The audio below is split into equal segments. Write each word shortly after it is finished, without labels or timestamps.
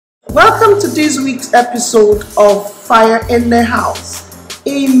Welcome to this week's episode of Fire in the House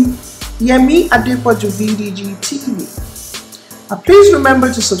in Yemi Adepoju VDG TV. Please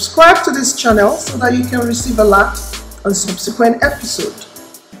remember to subscribe to this channel so that you can receive alerts on subsequent episodes.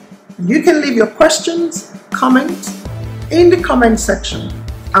 You can leave your questions, comments in the comment section.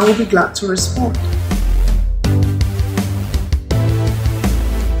 I will be glad to respond.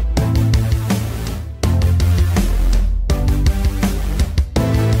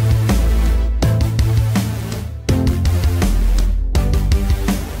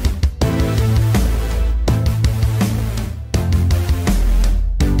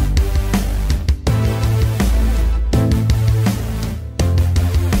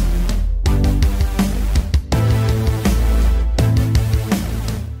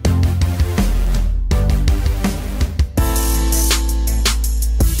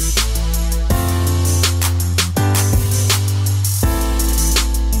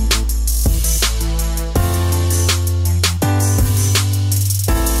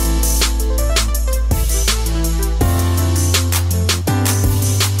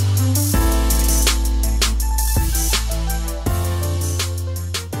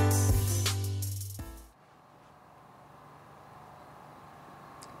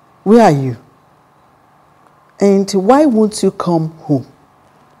 Where are you? And why won't you come home?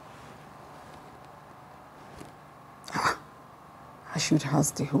 I should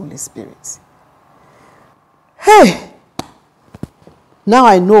ask the Holy Spirit. Hey! Now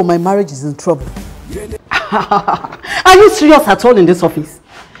I know my marriage is in trouble. Are you serious at all in this office?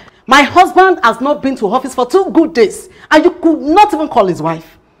 My husband has not been to office for 2 good days and you could not even call his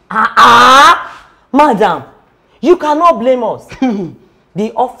wife. Madam, you cannot blame us.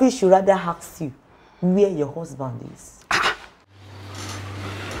 The office should rather ask you where your husband is.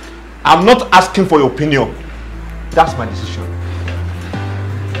 I'm not asking for your opinion. That's my decision.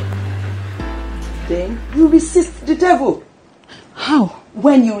 Then you resist the devil. How?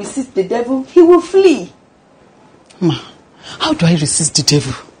 When you resist the devil, he will flee. Ma, how do I resist the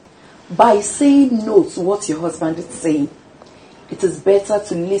devil? By saying no to what your husband is saying. It is better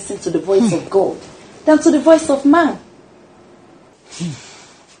to listen to the voice of God than to the voice of man.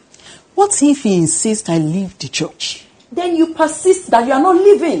 What if he insists I leave the church? Then you persist that you are not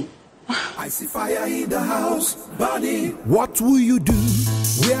leaving. I see fire in the house, burning. What will you do?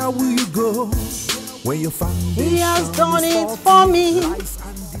 Where will you go? When your foundation He has done it for me.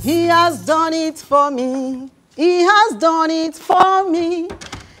 He has done it for me. He has done it for me.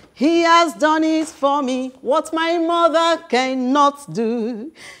 He has done it for me. What my mother cannot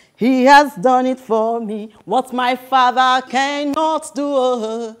do. He has done it for me. What my father cannot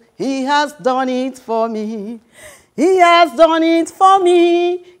do. He has done it for me. He has done it for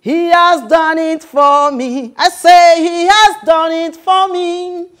me. He has done it for me. I say he has done it for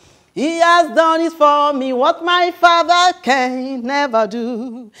me. He has done it for me. What my father can never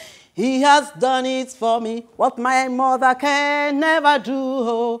do. He has done it for me. What my mother can never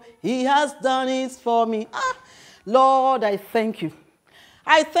do. He has done it for me. Lord, I thank you.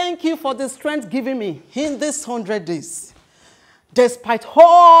 I thank you for the strength given me in these 100 days. Despite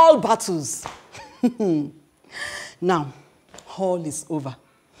all battles. Now, all is over.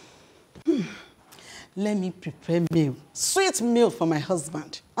 Let me prepare meal, sweet meal for my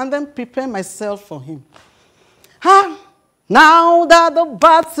husband, and then prepare myself for him. Now that the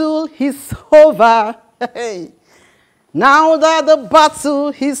battle is over, now that the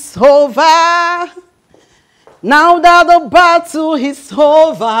battle is over, now that the battle is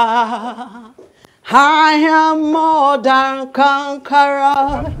over, I am more than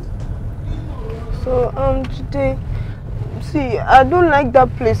conqueror. So, today, see, I don't like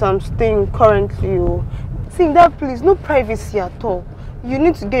that place I'm staying currently. Oh. See, in that place, no privacy at all. You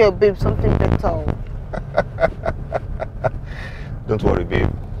need to get your babe something better. Oh. Don't worry,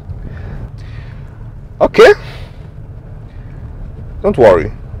 babe. Okay. Don't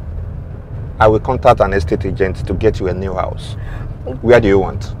worry. I will contact an estate agent to get you a new house. Where do you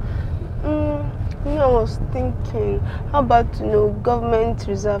want? I was thinking, how about, government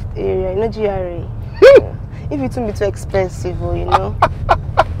reserved area, GRA? If it won't be too expensive,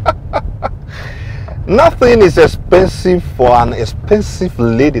 Nothing is expensive for an expensive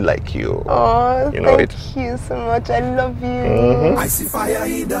lady like you. Oh, you know thank you so much. I love you. I see fire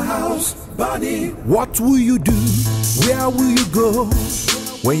in the house, burning. What will you do? Where will you go?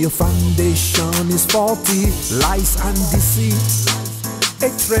 When your foundation is faulty, lies and deceit,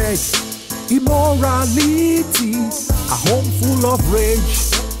 hatred, immorality, a home full of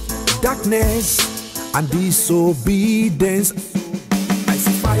rage, darkness, and disobedience. I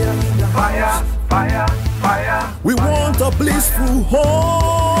see fire in the house. Fire. We want a blissful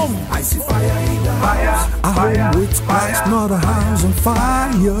home. I see fire in the house. A home with Christ, not a house on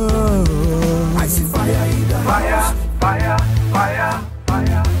fire. I see fire in the house. Fire.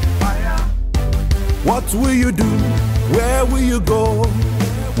 What will you do? Where will you go?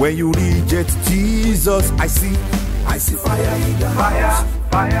 When you reject Jesus, I see fire in the house.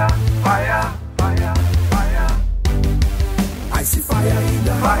 Fire. I see fire in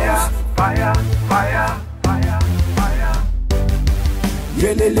the house. Fire.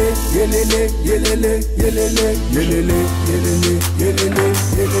 Yelele, yelele, yelele, yelele, yelele, yelele, yelele,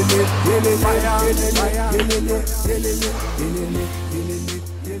 yelele, yelele.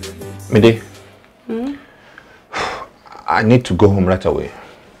 Mide, I need to go home right away.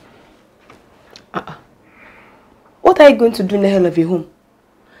 What are you going to do in the hell of your home?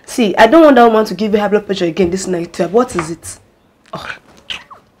 See, I don't want that woman to give you high blood pressure again this night. What is it? Oh.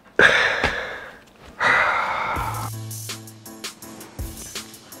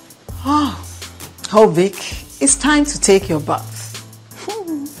 Oh, Vic, it's time to take your bath.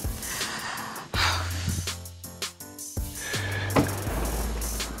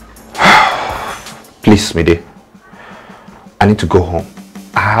 Please, Mide, I need to go home.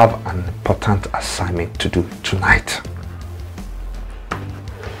 I have an important assignment to do tonight.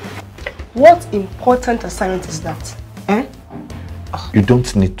 What important assignment is that? You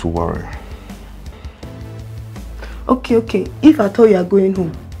don't need to worry. Okay. If I told you are going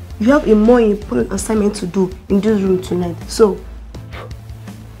home, you have a more important assignment to do in this room tonight. So,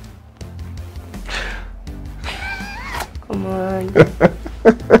 come on.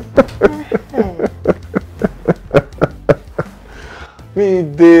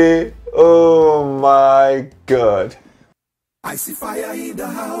 Mide, oh my God. I see fire in the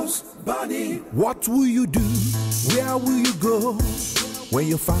house burning. What will you do? Where will you go? When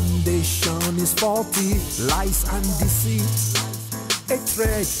your foundation is faulty, lies and deceit,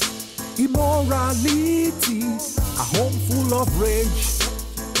 hatred, immorality, a home full of rage,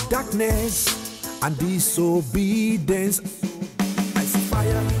 darkness, and disobedience. I see fire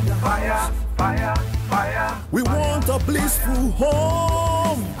in the house. Fire. We want a blissful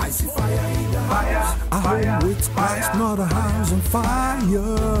home. I see fire in the house. A home with Christ, not a house on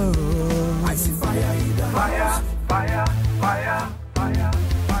fire. I see fire in the house. Fire.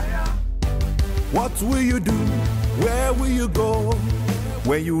 What will you do? Where will you go?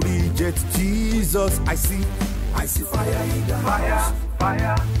 When you reject Jesus, I see fire in the house.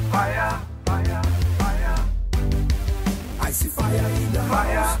 Fire. I see fire in the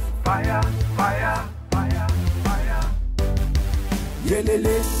house. Fire.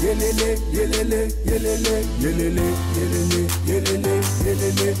 Yelele, yelele, yelele, yelele, yelele, yelele, yelele,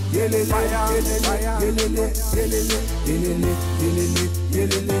 yelele, yelele, yelele,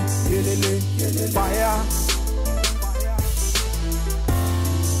 fire.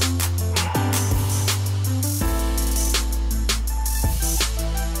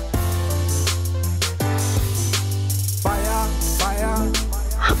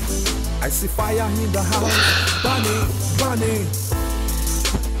 I see fire in the house, burning.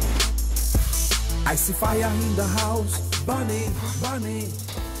 I see fire in the house, burning.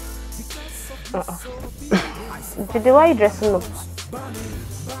 Did why are you dressing up?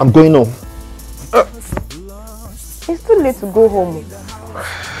 I'm going home. It's too late to go home.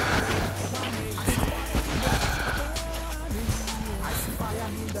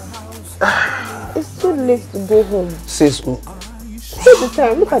 It's too late to go home. Says who? Take the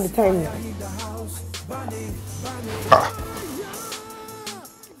time. Look at the time.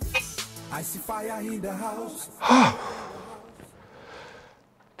 I see fire in the house.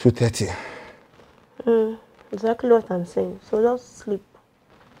 2:30. Exactly what I'm saying. So just sleep.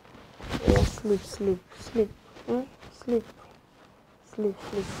 Yeah, sleep. Sleep.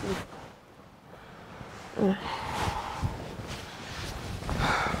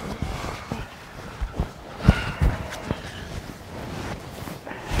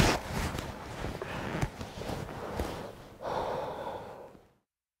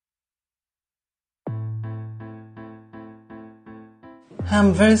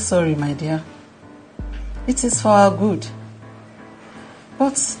 I'm very sorry, my dear. It is for our good.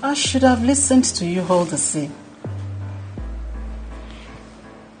 But I should have listened to you all the same.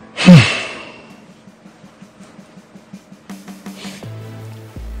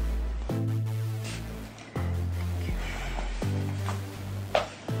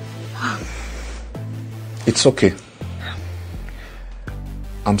 It's okay.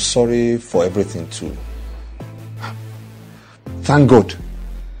 I'm sorry for everything too. Thank God.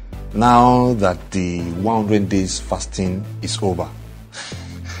 Now that the 100 days fasting is over,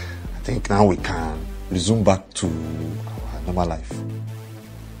 I think now we can resume back to our normal life.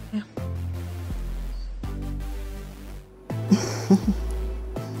 Yeah.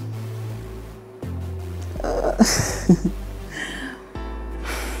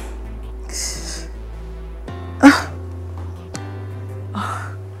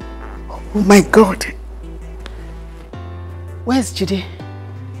 Oh my God. Where's Jide?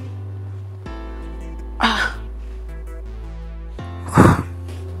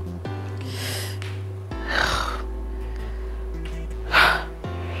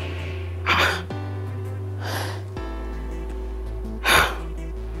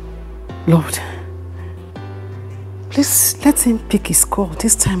 Lord, please let him pick his call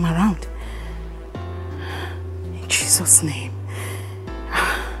this time around. In Jesus' name.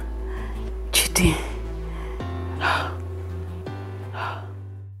 Jide.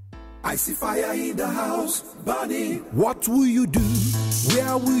 I see fire in the house burning. What will you do?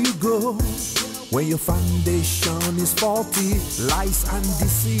 Where will you go? When your foundation is faulty, lies and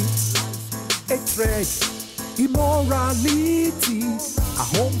deceit, hatred, immorality, a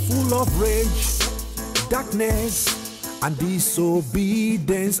home full of rage, darkness, and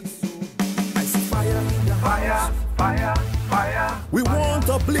disobedience. I see fire in the house. Fire, fire. We want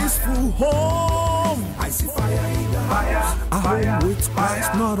a blissful home. I see fire in the house. A home with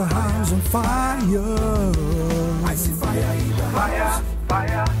Christ, not a house on fire. I see fire in the house.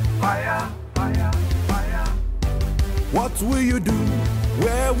 Fire, fire, fire, fire. What will you do?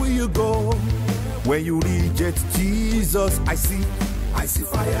 Where will you go? When you reject Jesus, I see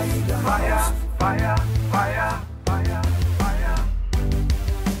fire in the house. Fire, fire, fire, fire.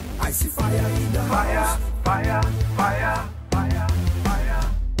 I see fire in the house. Fire, fire, fire, fire.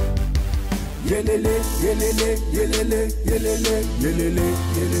 Yelele, yelele, yelele, yelele, yelele,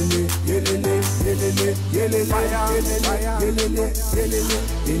 yelele, yelele, yelele, yelele, yelele, yelele, yelele,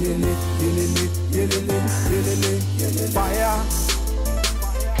 yelele, yelele, yelele, yelele, fire.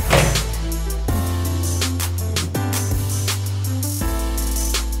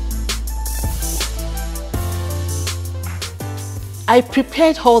 I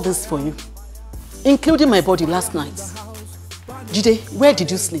prepared all this for you, including my body last night. Jide, where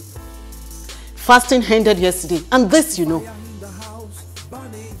did you sleep? Fasting ended yesterday, and this you know.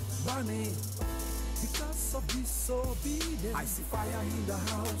 I see fire in the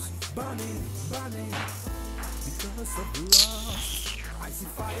house, burning, burning, because of love. I see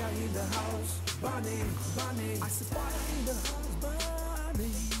fire in the house, burning, burning. I see fire in the house,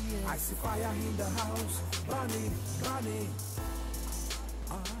 burning. I see fire in the house, burning, burning.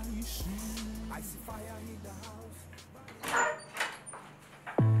 I see fire in the house.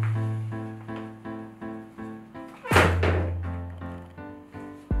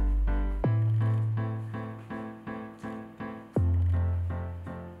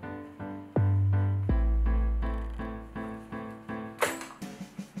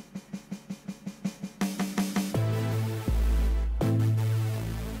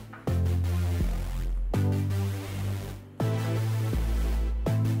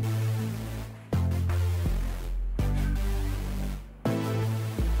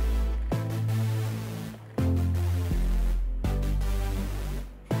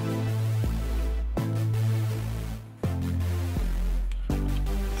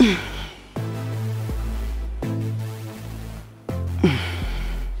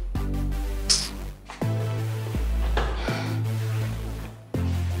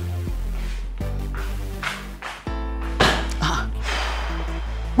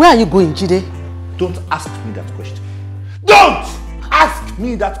 Where are you going, Jide? Don't ask me that question. Don't ask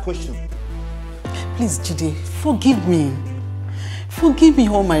me that question. Please, Jide, forgive me. Forgive me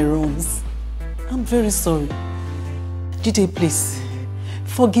all my wrongs. I'm very sorry. Jide, please,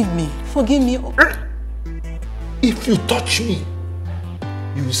 forgive me. Forgive me. If you touch me,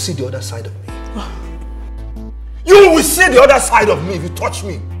 you will see the other side of me. You will see the other side of me if you touch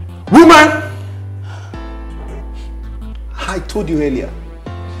me. Woman! I told you earlier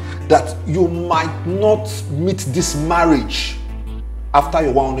that you might not meet this marriage after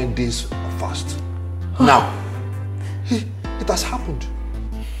your 100 days of fast. Now, it has happened.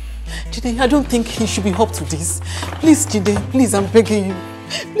 Jide, I don't think he should be up to this. Please, Jide, please, I'm begging you.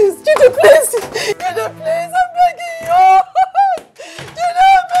 Please, Jide, please. Jide, please, I'm begging you. Jide,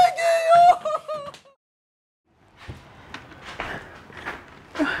 I'm begging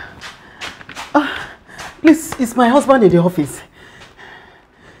you. Please, is my husband in the office?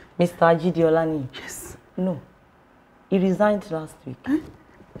 Mr. Ajideolani? Yes. No. He resigned last week.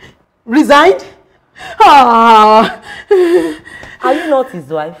 Resigned? Ah. Are you not his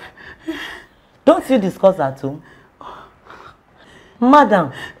wife? Don't you discuss at home?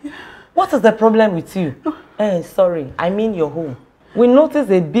 Madam, what is the problem with you? Sorry, I mean your home. We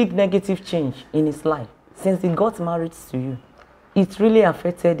noticed a big negative change in his life since he got married to you. it really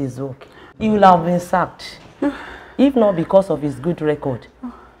affected his work. He will have been sacked, if not because of his good record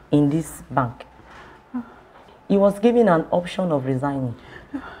in this bank. He was given an option of resigning,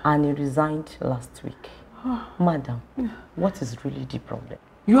 and he resigned last week. Madam, what is really the problem?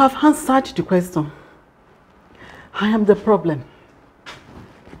 You have answered the question. I am the problem.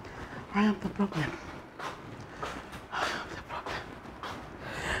 I am the problem. I am the problem.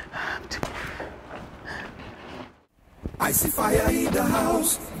 I am the problem. I see fire in the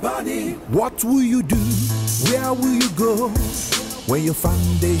house, burning. What will you do? Where will you go? When your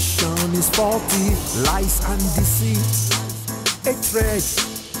foundation is faulty, lies and deceit, hatred,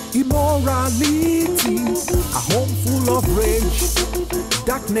 immorality, a home full of rage,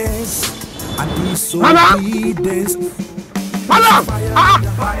 darkness, and disobedience. Madam!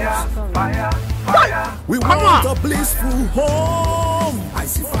 We want a blissful home. I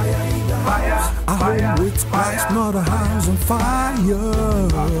see fire in the house. A home with Christ, not a house on fire.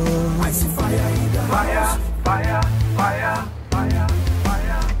 I see fire in the house.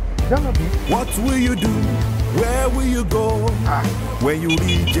 What will you do? Where will you go? When you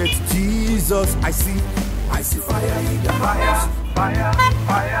reject Jesus, I see fire in the house.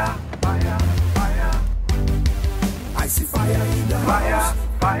 I see fire in the house.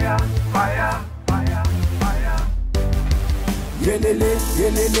 Yelele,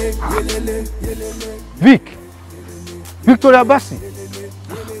 yelele, yelele, yelele. Vic! Victoria Bassi!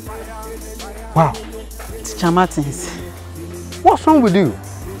 Wow! Teacher Martins. What's wrong with you?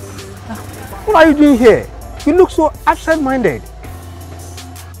 What are you doing here? You look so absent-minded.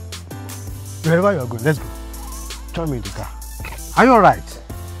 Wherever you are going, let's go. Join me in the car. Are you alright?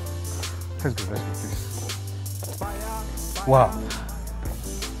 Let's go, please. Wow.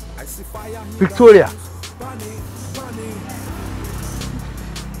 Victoria.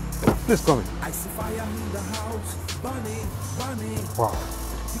 Please come in. Wow.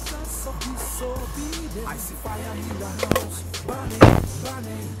 I see fire in the house, burning.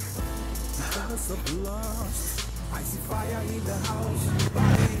 Because of lust, I see fire in the house,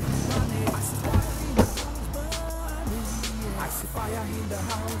 burning. I see fire in the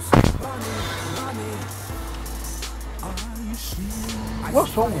house, burning. Are you sure?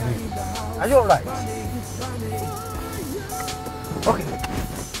 What's wrong with you? Are you alright? Okay.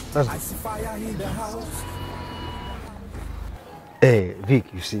 Let's go. I see fire in the house. Hey, Vic,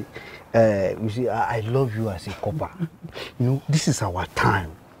 you see, I love you as a copper. You know, this is our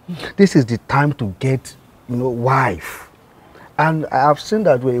time. This is the time to get, wife. And I have seen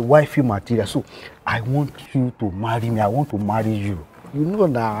that you're a wifey material, so I want you to marry me. I want to marry you. You know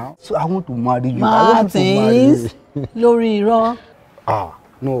now. So I want to marry you. I want you to marry you. Lori Ro. Ah,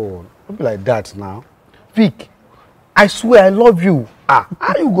 no, don't be like that now. Vic, I swear I love you. Ah,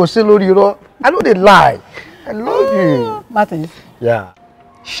 how you go say Lori Ro? I know they lie. I love you. Martins. Yeah.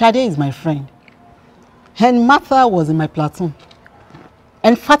 Shade is my friend. And Martha was in my platoon.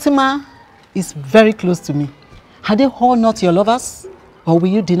 And Fatima is very close to me. Are they all not your lovers? Or will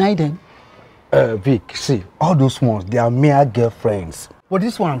you deny them? Vic, see, all those ones, they are mere girlfriends. But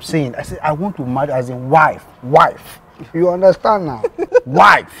this one I'm saying, I said I want to marry as a wife. Wife. You understand now?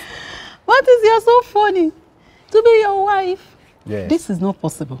 Wife. What is you're so funny? To be your wife? Yes. This is not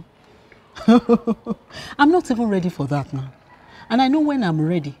possible. I'm not even ready for that now. And I know when I'm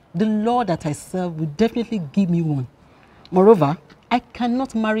ready, the Lord that I serve will definitely give me one. Moreover, I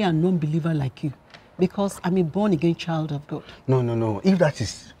cannot marry a non-believer like you because I'm a born-again child of God. No. If that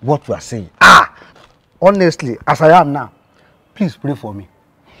is what you are saying, honestly, as I am now, please pray for me.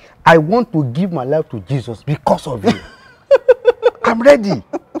 I want to give my life to Jesus because of you. I'm ready.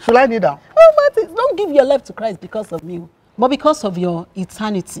 Should I kneel down? Oh, Martin, don't give your life to Christ because of me, but because of your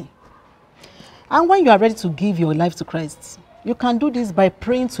eternity. And when you are ready to give your life to Christ, you can do this by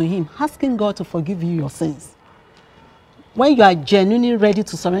praying to Him, asking God to forgive you your sins. When you are genuinely ready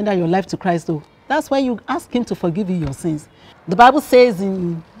to surrender your life to Christ, though, that's when you ask Him to forgive you your sins. The Bible says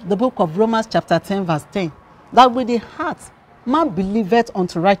in the book of Romans chapter 10 verse 10, that with the heart man believeth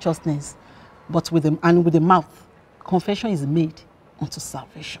unto righteousness, but with the mouth confession is made unto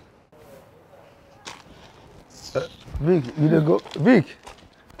salvation. Vic, you dey go? Vic!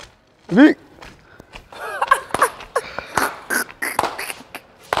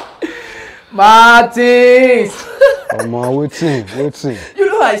 Martins! Come on, waiting. You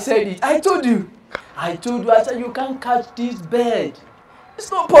know I said it. I told you. I said you can't catch this bird.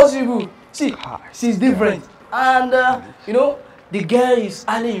 It's not possible. See, she's different. And, the girl is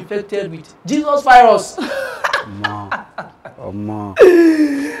highly infected with Jesus virus. See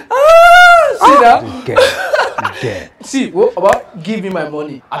now? Get. See, what about give me my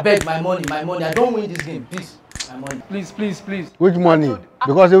money? I beg my money. I don't win this game, please. My money. Please, please, please. Which money?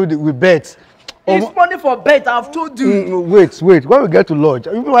 Because we bet. It's money for bet, I've told you. Wait. When we get to lodge,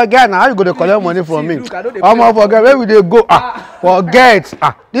 you my guy now, how you go to collect money from me? Look, I know they I'm gonna forget where we dey go. Forget.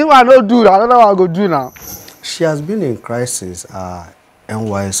 This one no do. Another one go do now. She has been in crisis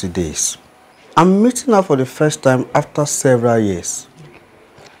NYC days. I'm meeting her for the first time after several years.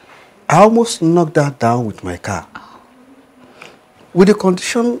 I almost knocked her down with my car. With the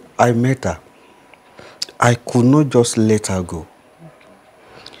condition I met her, I could not just let her go.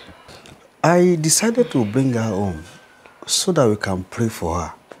 I decided to bring her home so that we can pray for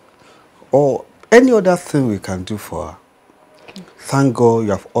her or any other thing we can do for her. Okay. Thank God you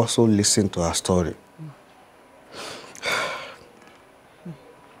have also listened to her story.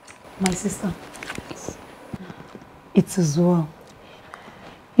 My sister, it is well.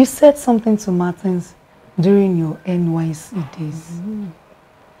 You said something to Martins during your NYC days.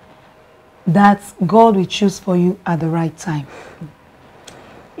 That God will choose for you at the right time.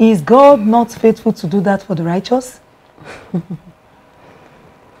 Is God not faithful to do that for the righteous?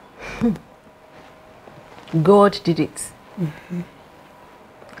 God did it.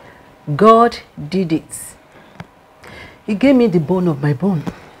 God did it. He gave me the bone of my bone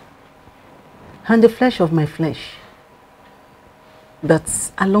and the flesh of my flesh.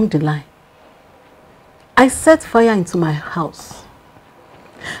 But along the line, I set fire into my house.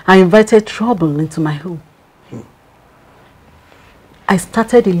 I invited trouble into my home. I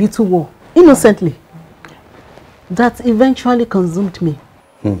started a little war, innocently, that eventually consumed me.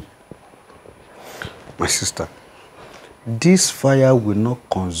 My sister, this fire will not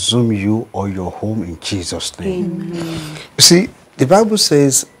consume you or your home in Jesus' name. Amen. You see, the Bible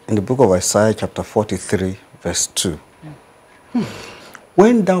says in the book of Isaiah chapter 43, verse 2,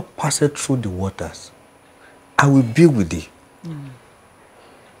 when thou passest through the waters, I will be with thee.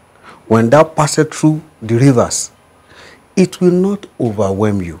 When thou passest through the rivers, it will not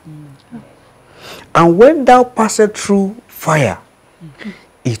overwhelm you. And when thou passest through fire,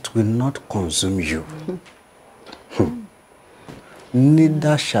 it will not consume you.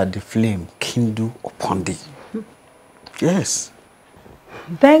 Neither shall the flame kindle upon thee. Yes.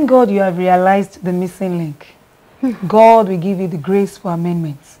 Thank God you have realized the missing link. God will give you the grace for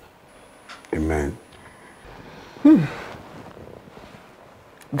amendments. Amen.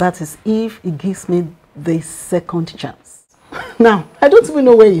 That is if he gives me the second chance. Now, I don't even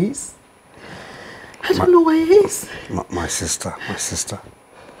know where he is. I don't know where he is. My sister.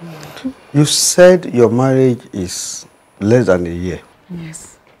 You said your marriage is less than a year.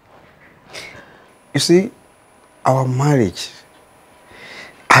 Yes. You see, our marriage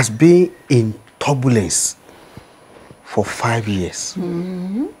has been in turbulence for 5 years.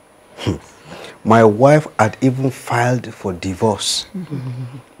 My wife had even filed for divorce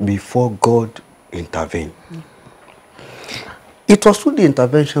before God intervened. It was through the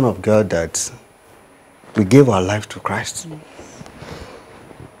intervention of God that we gave our life to Christ.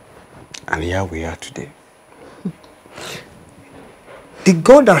 And here we are today. The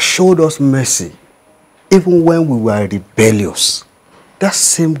God that showed us mercy, even when we were rebellious, that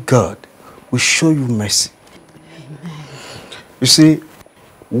same God will show you mercy. Amen. You see,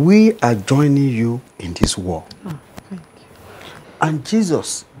 we are joining you in this war. Oh, thank you. And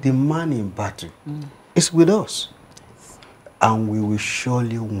Jesus, the man in battle, is with us. And we will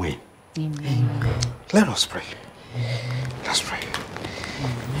surely win. Amen. Let us pray. Let's pray.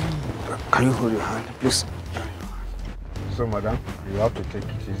 Amen. Can you hold your hand, please? So, madam, you have to take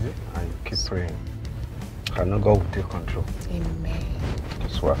it easy and you keep praying. I know God will take control. Amen.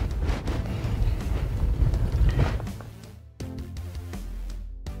 That's well.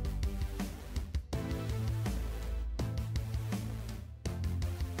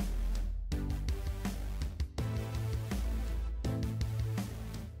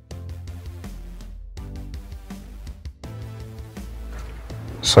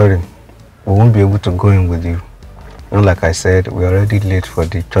 Sorry, we won't be able to go in with you. You know, like I said, we're already late for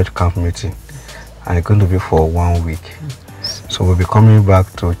the church camp meeting and it's going to be for 1 week. So we'll be coming back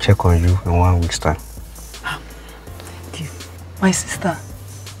to check on you in 1 week's time. Thank you. My sister,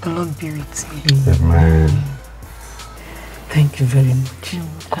 the Lord be with you. Amen. Thank you very much.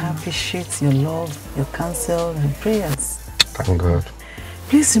 I appreciate your love, your counsel and prayers. Thank God.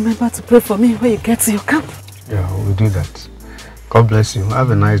 Please remember to pray for me when you get to your camp. Yeah, we'll do that. God bless you. Have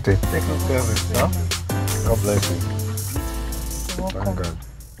a nice day. Take care of yourself. God bless you. Thank God.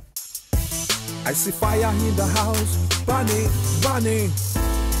 I see fire in the house, burning, burning.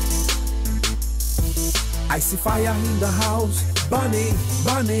 I see fire in the house, burning,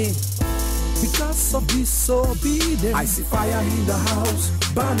 burning. Because of disobedience, I see fire in the house,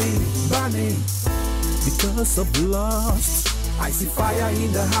 burning, burning. because of lust. I see fire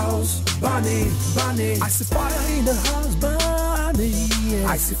in the house, burning, burning. I see fire in the house, burning.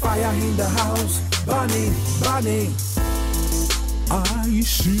 I see fire in the house, burning, burning.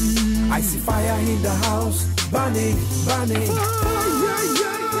 I see fire in the house, burning, burning.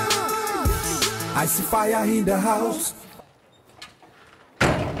 I see fire in the house.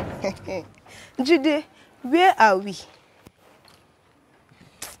 Jude, where are we?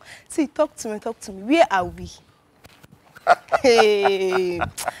 See, talk to me. Where are we? Hey,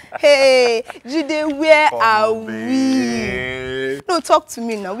 Jude, where are we? No, talk to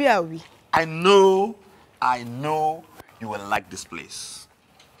me now. Where are we? I know you will like this place.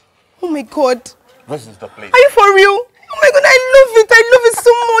 Oh my God. This is the place. Are you for real? Oh my God, I love it. I love it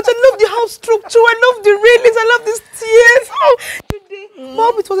so much. I love the house structure. I love the railings. I love the stairs. Oh, Jude,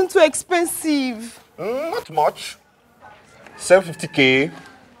 hope it wasn't too expensive. Not much. 750K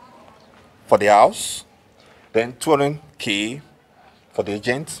for the house, then 200K for the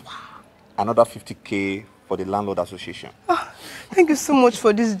agent, another 50K for the landlord association. Oh, thank you so much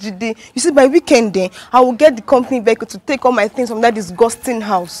for this, Jude. You see, by weekend then, I will get the company vehicle to take all my things from that disgusting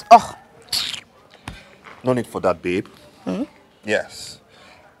house. Oh. No need for that, babe. Yes,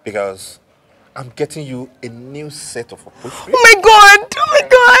 because I'm getting you a new set of upholstery. Oh my God! Oh my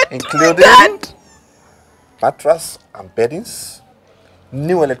God! Including mattress and beddings,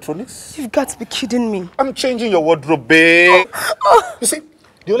 new electronics. You've got to be kidding me. I'm changing your wardrobe, babe. You see,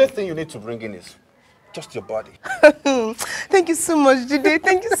 the only thing you need to bring in is just your body. Thank you so much, Jude.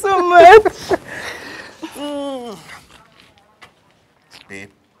 Thank you so much. Babe,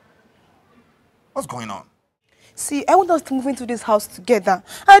 what's going on? See, I want us to move into this house together.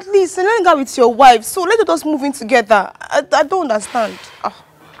 At least, and then go with your wife. So let us move in together. I don't understand. Oh.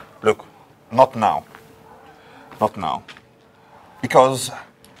 Look, not now. Not now. Because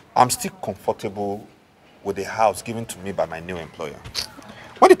I'm still comfortable with the house given to me by my new employer.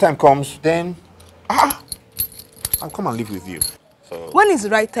 When the time comes, then I'll come and live with you. So when is the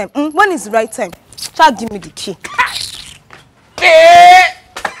right time? When is the right time? Child, give me the key.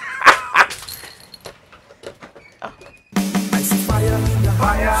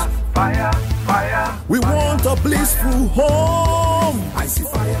 Fire. We want a blissful home. I see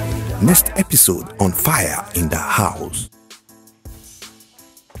fire. Next episode on Fire in the House.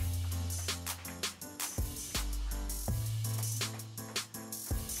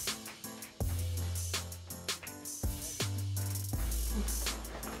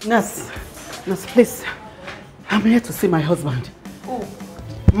 Nurse, please. I'm here to see my husband. Oh.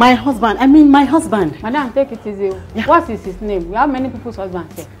 My husband. My husband. Madam, take it easy. Yeah. What is his name? We have many people's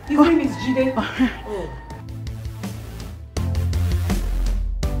husbands here. His name is Jide. Oh.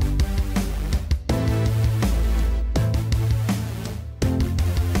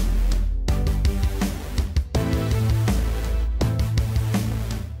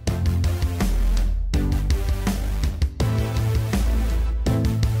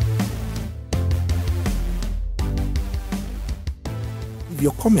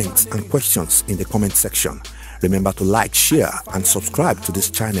 Your comments and questions in the comment section. Remember to like, share, and subscribe to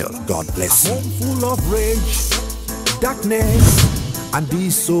this channel. God bless you. A home full of rage, darkness, and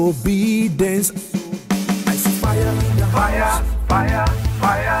disobedience. I see fire in the house. Fire.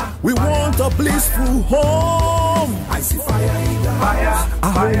 We want a blissful home. I see fire in the house. A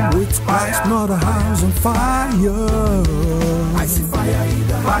home with Christ, not a house on fire. I see fire in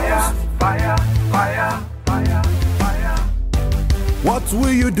the house. Fire. What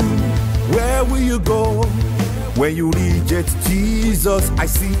will you do? Where will you go? When you reject Jesus, I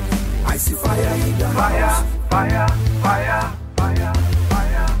see fire in the house. Fire.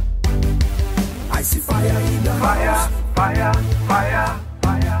 I see fire in the house. Fire.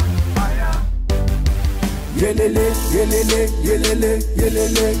 Yelele, yelele, yelele,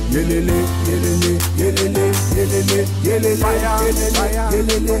 yelele, yelele, yelele, yelele, yelele, yelele,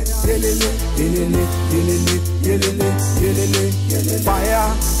 yelele, yelele, fire.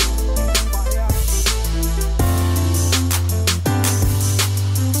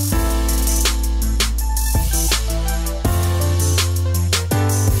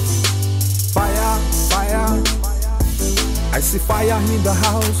 I see fire in the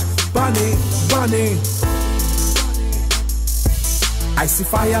house, burning. I see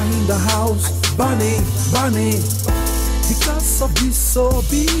fire in the house, burning. Because of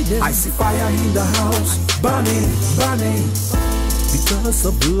disobedience. I see fire in the house, burning. Because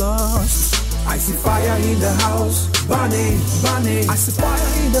of lust. I see fire in the house, burning. I see fire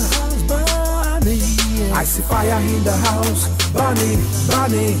in the house, burning. I see fire in the house, burning.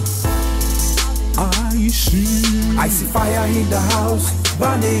 I see fire in the house,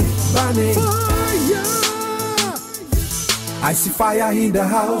 burning. Fire. I see fire in the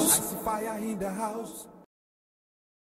house.